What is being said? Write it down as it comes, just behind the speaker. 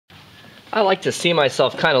I like to see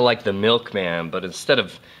myself kind of like the milkman, but instead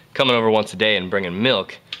of coming over once a day and bringing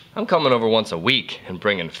milk, I'm coming over once a week and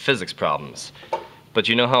bringing physics problems. But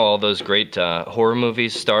you know how all those great horror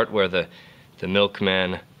movies start where the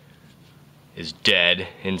milkman is dead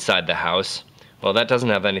inside the house? Well, that doesn't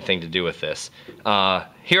have anything to do with this.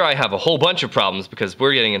 Here I have a whole bunch of problems because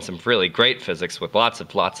we're getting in some really great physics with lots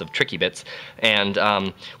of tricky bits. And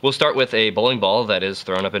we'll start with a bowling ball that is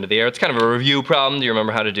thrown up into the air. It's kind of a review problem. Do you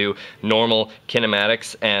remember how to do normal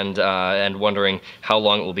kinematics and wondering how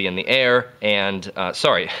long it will be in the air? And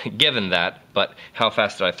sorry, given that, but how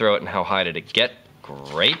fast did I throw it and how high did it get?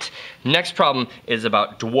 Great. Next problem is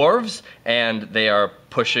about dwarves, and they are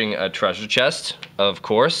pushing a treasure chest, of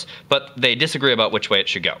course, but they disagree about which way it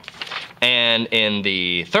should go. And in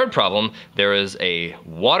the third problem, there is a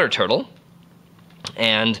water turtle,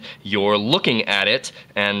 and you're looking at it,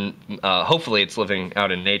 and hopefully it's living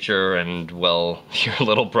out in nature, and, well, your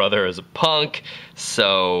little brother is a punk,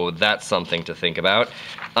 so that's something to think about.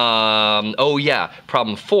 Oh yeah,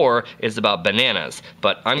 problem 4 is about bananas,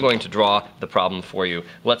 but I'm going to draw the problem for you.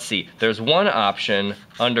 Let's see, there's one option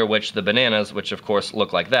under which the bananas, which of course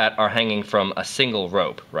look like that, are hanging from a single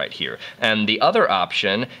rope right here. And the other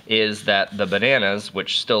option is that the bananas,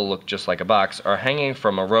 which still look just like a box, are hanging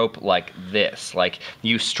from a rope like this. Like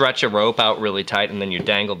you stretch a rope out really tight and then you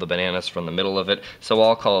dangle the bananas from the middle of it. So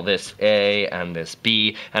I'll call this A and this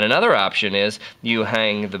B. And another option is you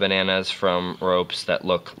hang the bananas from ropes that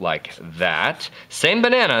look like that. Same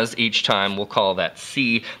bananas each time, we'll call that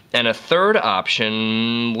C. And a third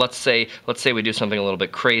option, let's say we do something a little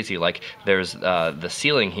bit crazy, like there's the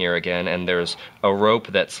ceiling here again, and there's a rope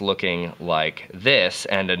that's looking like this,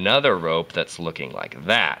 and another rope that's looking like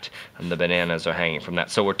that. And the bananas are hanging from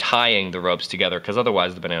that. So we're tying the ropes together, because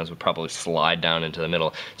otherwise the bananas would probably slide down into the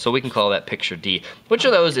middle. So we can call that picture D. Which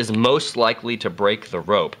of those is most likely to break the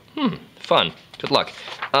rope? Fun. Good luck.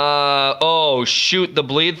 Oh, shoot, the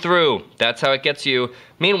bleed through. That's how it gets you.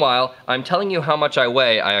 Meanwhile, I'm telling you how much I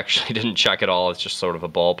weigh. I actually didn't check at all. It's just sort of a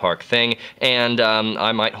ballpark thing. And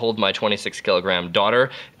I might hold my 26-kilogram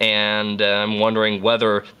daughter, and I'm wondering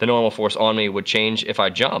whether the normal force on me would change if I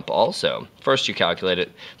jump also. First you calculate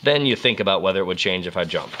it, then you think about whether it would change if I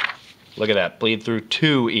jump. Look at that, bleed through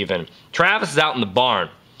 2 even. Travis is out in the barn.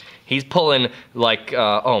 He's pulling like,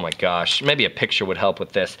 oh my gosh, maybe a picture would help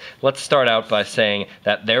with this. Let's start out by saying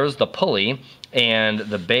that there's the pulley, and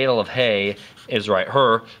the bale of hay is right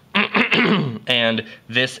here, and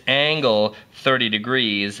this angle, 30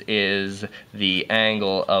 degrees, is the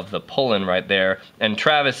angle of the pulling right there, and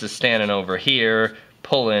Travis is standing over here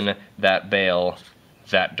pulling that bale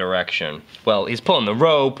that direction. Well, he's pulling the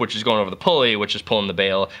rope, which is going over the pulley, which is pulling the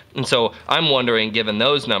bale, and so I'm wondering, given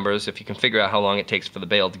those numbers, if you can figure out how long it takes for the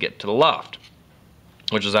bale to get to the loft,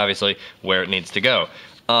 which is obviously where it needs to go.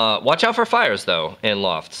 Watch out for fires, though, in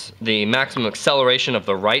lofts. The maximum acceleration of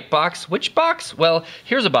the right box. Which box? Well,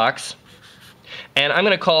 here's a box, and I'm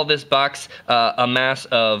going to call this box a mass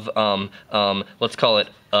of, let's call it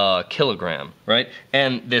a kilogram, right?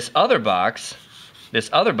 And this other box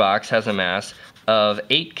has a mass of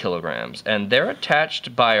 8 kilograms, and they're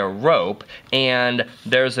attached by a rope, and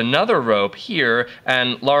there's another rope here,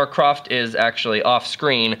 and Lara Croft is actually off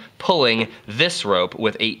screen pulling this rope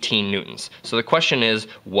with 18 newtons. So the question is,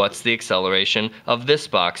 what's the acceleration of this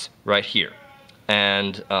box right here?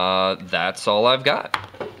 And that's all I've got.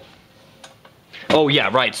 Oh yeah,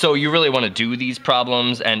 right, so you really want to do these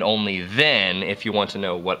problems, and only then, if you want to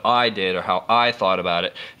know what I did or how I thought about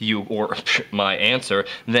it, or my answer,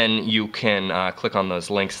 then you can click on those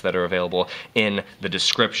links that are available in the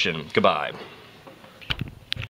description. Goodbye.